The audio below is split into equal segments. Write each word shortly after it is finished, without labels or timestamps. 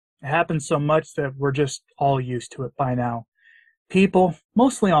It happens so much that we're just all used to it by now. People,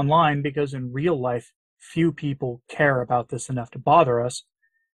 mostly online because in real life, few people care about this enough to bother us.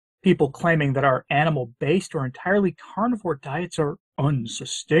 People claiming that our animal based or entirely carnivore diets are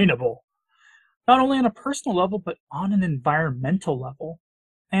unsustainable, not only on a personal level, but on an environmental level.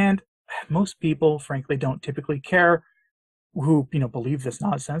 And most people, frankly, don't typically care who believe this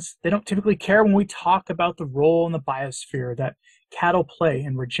nonsense. They don't typically care when we talk about the role in the biosphere that cattle play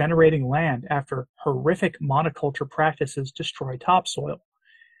in regenerating land after horrific monoculture practices destroy topsoil.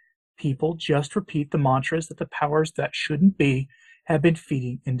 People just repeat the mantras that the powers that shouldn't be have been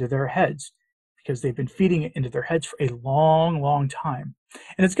feeding into their heads because they've been feeding it into their heads for a long, long time.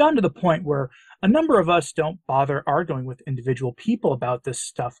 And it's gotten to the point where a number of us don't bother arguing with individual people about this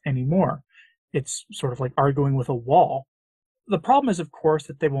stuff anymore. It's sort of like arguing with a wall. The problem is, of course,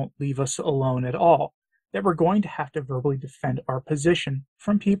 that they won't leave us alone at all, that we're going to have to verbally defend our position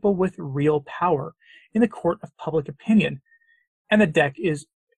from people with real power in the court of public opinion. And the deck is,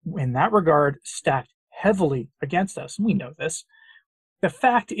 in that regard, stacked heavily against us. We know this. The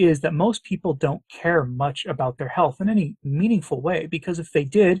fact is that most people don't care much about their health in any meaningful way, because if they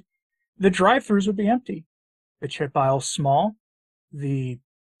did, the drive-thrus would be empty. The chip aisle small, the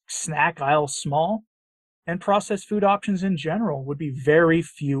snack aisle small, and processed food options in general would be very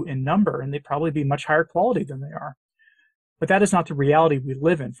few in number, and they'd probably be much higher quality than they are. But that is not the reality we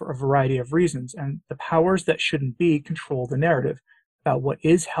live in for a variety of reasons, and the powers that shouldn't be control the narrative about what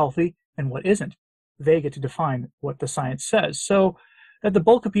is healthy and what isn't. They get to define what the science says, so that the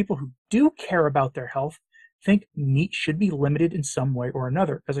bulk of people who do care about their health think meat should be limited in some way or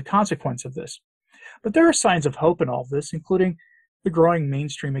another as a consequence of this. But there are signs of hope in all of this, including the growing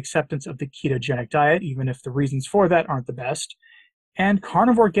mainstream acceptance of the ketogenic diet, even if the reasons for that aren't the best, and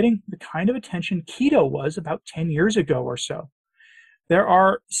carnivore getting the kind of attention keto was about 10 years ago or so. There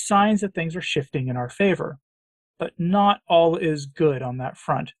are signs that things are shifting in our favor, but not all is good on that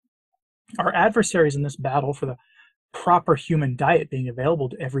front. Our adversaries in this battle for the proper human diet being available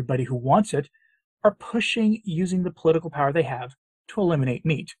to everybody who wants it are pushing using the political power they have to eliminate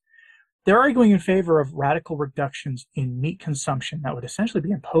meat. They're arguing in favor of radical reductions in meat consumption that would essentially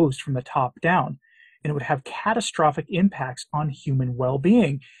be imposed from the top down, and it would have catastrophic impacts on human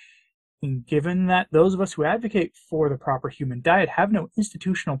well-being. And given that those of us who advocate for the proper human diet have no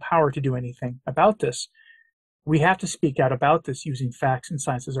institutional power to do anything about this, we have to speak out about this using facts and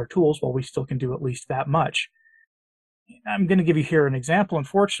science as our tools while we still can do at least that much. I'm going to give you here an example,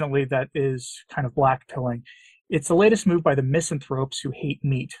 unfortunately, that is kind of blackpilling. It's the latest move by the misanthropes who hate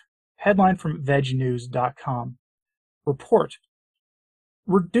meat. Headline from vegnews.com. Report.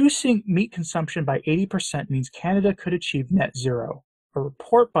 Reducing meat consumption by 80% means Canada could achieve net zero. A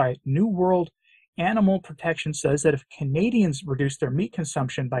report by New World Animal Protection says that if Canadians reduce their meat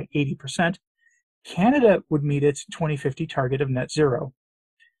consumption by 80%, Canada would meet its 2050 target of net zero.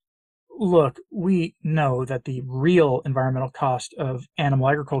 Look, we know that the real environmental cost of animal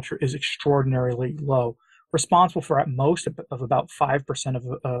agriculture is extraordinarily low, responsible for at most of about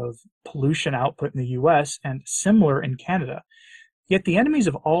 5% of pollution output in the US and similar in Canada. Yet the enemies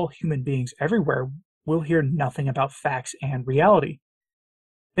of all human beings everywhere will hear nothing about facts and reality.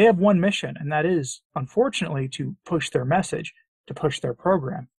 They have one mission, and that is, unfortunately, to push their message, to push their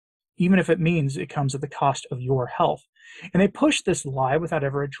program, even if it means it comes at the cost of your health. And they push this lie without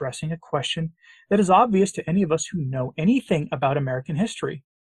ever addressing a question that is obvious to any of us who know anything about American history.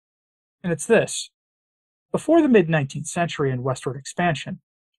 And it's this. Before the mid-19th century and westward expansion,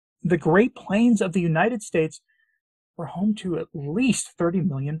 the Great Plains of the United States were home to at least 30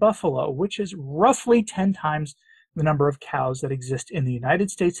 million buffalo, which is roughly 10 times the number of cows that exist in the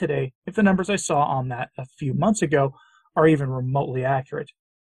United States today, if the numbers I saw on that a few months ago are even remotely accurate.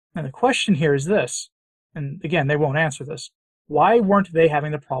 And the question here is this, and again, they won't answer this. Why weren't they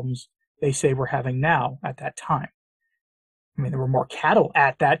having the problems they say we're having now at that time? I mean, there were more cattle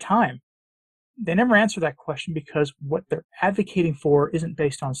at that time. They never answer that question because what they're advocating for isn't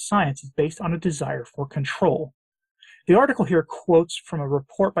based on science, it's based on a desire for control. The article here quotes from a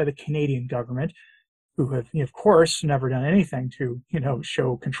report by the Canadian government, who have, of course, never done anything to,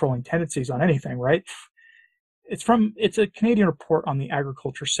 show controlling tendencies on anything, right? It's a Canadian report on the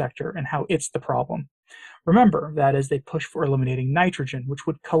agriculture sector and how it's the problem. Remember, that is, they push for eliminating nitrogen, which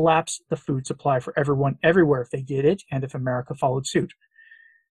would collapse the food supply for everyone everywhere if they did it and if America followed suit.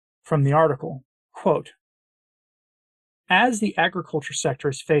 From the article, quote, as the agriculture sector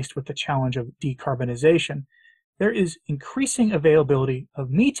is faced with the challenge of decarbonization, there is increasing availability of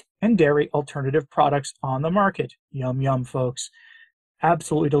meat and dairy alternative products on the market. Yum, yum, folks.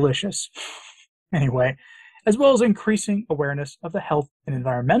 Absolutely delicious. Anyway, as well as increasing awareness of the health and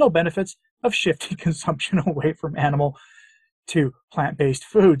environmental benefits of shifting consumption away from animal to plant-based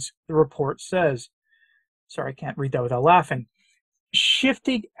foods, the report says. Sorry, I can't read that without laughing.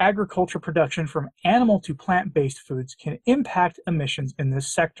 Shifting agriculture production from animal to plant-based foods can impact emissions in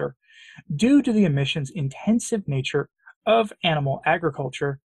this sector due to the emissions-intensive nature of animal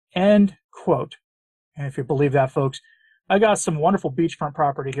agriculture, end quote. And if you believe that, folks, I got some wonderful beachfront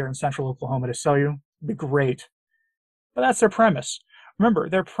property here in central Oklahoma to sell you. It'd be great. But that's their premise. Remember,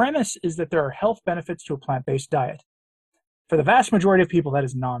 their premise is that there are health benefits to a plant-based diet. For the vast majority of people, that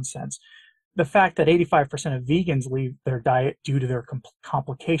is nonsense. The fact that 85% of vegans leave their diet due to their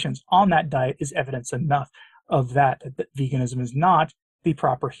complications on that diet is evidence enough of that veganism is not the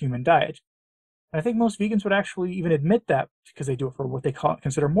proper human diet. And I think most vegans would actually even admit that because they do it for what they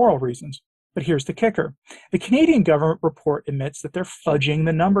consider moral reasons. But here's the kicker. The Canadian government report admits that they're fudging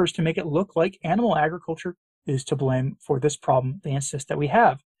the numbers to make it look like animal agriculture is to blame for this problem they insist that we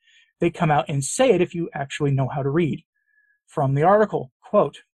have. They come out and say it if you actually know how to read. From the article,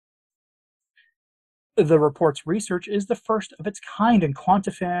 quote, the report's research is the first of its kind in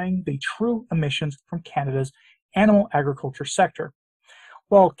quantifying the true emissions from Canada's animal agriculture sector.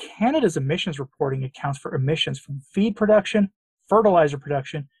 While Canada's emissions reporting accounts for emissions from feed production, fertilizer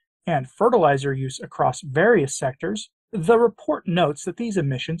production, and fertilizer use across various sectors, the report notes that these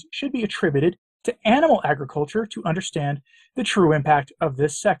emissions should be attributed to animal agriculture to understand the true impact of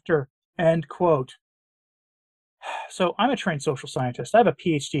this sector, end quote. So I'm a trained social scientist. I have a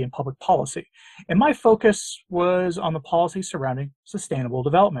PhD in public policy, and my focus was on the policy surrounding sustainable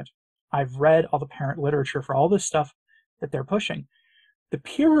development. I've read all the parent literature for all this stuff that they're pushing. The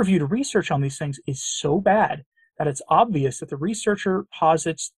peer-reviewed research on these things is so bad that it's obvious that the researcher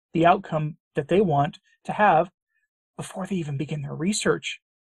posits the outcome that they want to have before they even begin their research,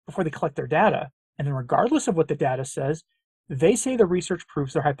 before they collect their data. And then regardless of what the data says, they say the research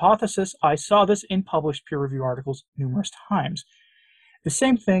proves their hypothesis. I saw this in published peer-review articles numerous times. The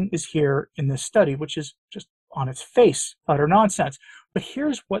same thing is here in this study, which is just on its face, utter nonsense. But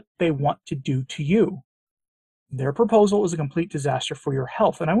here's what they want to do to you. Their proposal is a complete disaster for your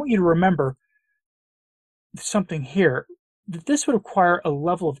health. And I want you to remember something here, that this would require a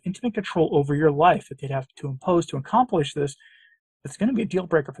level of intimate control over your life that they'd have to impose to accomplish this. It's going to be a deal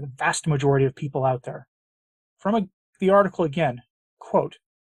breaker for the vast majority of people out there. From the article again, quote,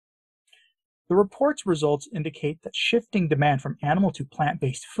 the report's results indicate that shifting demand from animal to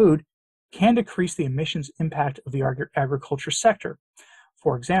plant-based food can decrease the emissions impact of the agriculture sector.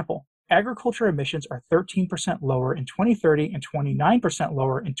 For example, agriculture emissions are 13% lower in 2030 and 29%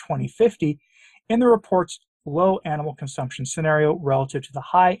 lower in 2050 in the report's low animal consumption scenario relative to the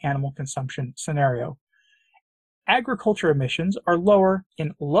high animal consumption scenario. Agriculture emissions are lower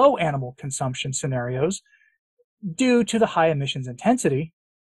in low animal consumption scenarios due to the high emissions intensity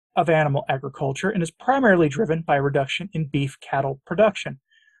of animal agriculture and is primarily driven by a reduction in beef cattle production.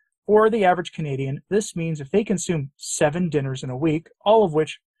 For the average Canadian, this means if they consume 7 dinners in a week, all of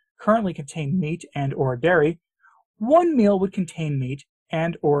which currently contain meat and or dairy, one meal would contain meat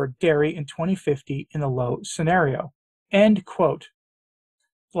and or dairy in 2050 in the low scenario. End quote.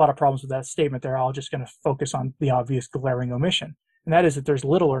 There's a lot of problems with that statement there. I'm just going to focus on the obvious glaring omission, and that is that there's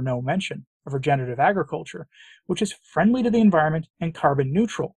little or no mention of regenerative agriculture, which is friendly to the environment and carbon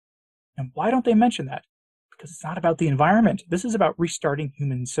neutral. And why don't they mention that? Because it's not about the environment. This is about restarting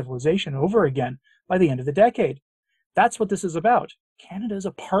human civilization over again by the end of the decade. That's what this is about. Canada is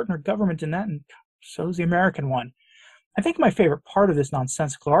a partner government in that, and so is the American one. I think my favorite part of this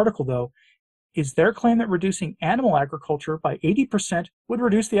nonsensical article, though, is their claim that reducing animal agriculture by 80% would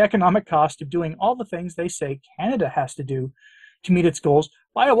reduce the economic cost of doing all the things they say Canada has to do to meet its goals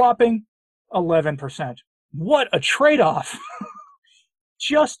by a whopping 11%. What a trade-off!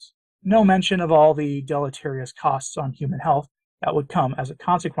 Just no mention of all the deleterious costs on human health that would come as a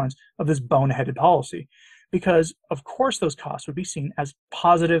consequence of this boneheaded policy, because of course those costs would be seen as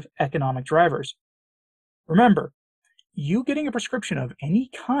positive economic drivers. Remember, you getting a prescription of any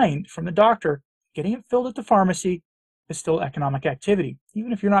kind from the doctor, getting it filled at the pharmacy, is still economic activity,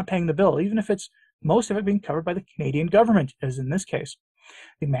 even if you're not paying the bill, even if it's most of it being covered by the Canadian government, as in this case.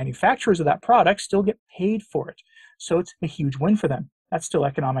 The manufacturers of that product still get paid for it, so it's a huge win for them. That's still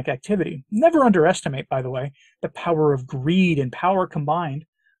economic activity. Never underestimate, by the way, the power of greed and power combined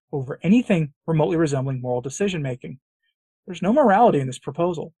over anything remotely resembling moral decision-making. There's no morality in this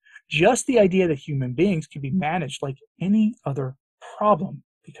proposal. Just the idea that human beings can be managed like any other problem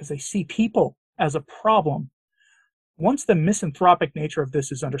because they see people as a problem. Once the misanthropic nature of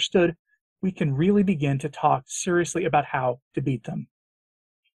this is understood, we can really begin to talk seriously about how to beat them.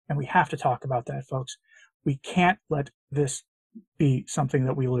 And we have to talk about that, folks. We can't let this be something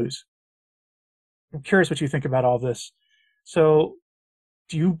that we lose. I'm curious what you think about all this. So,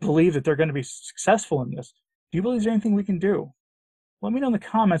 do you believe that they're going to be successful in this? Do you believe there's anything we can do? Let me know in the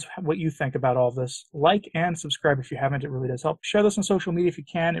comments what you think about all this. Like and subscribe if you haven't. It really does help. Share this on social media if you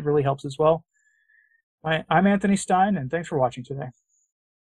can. It really helps as well. I'm Anthony Stine, and thanks for watching today.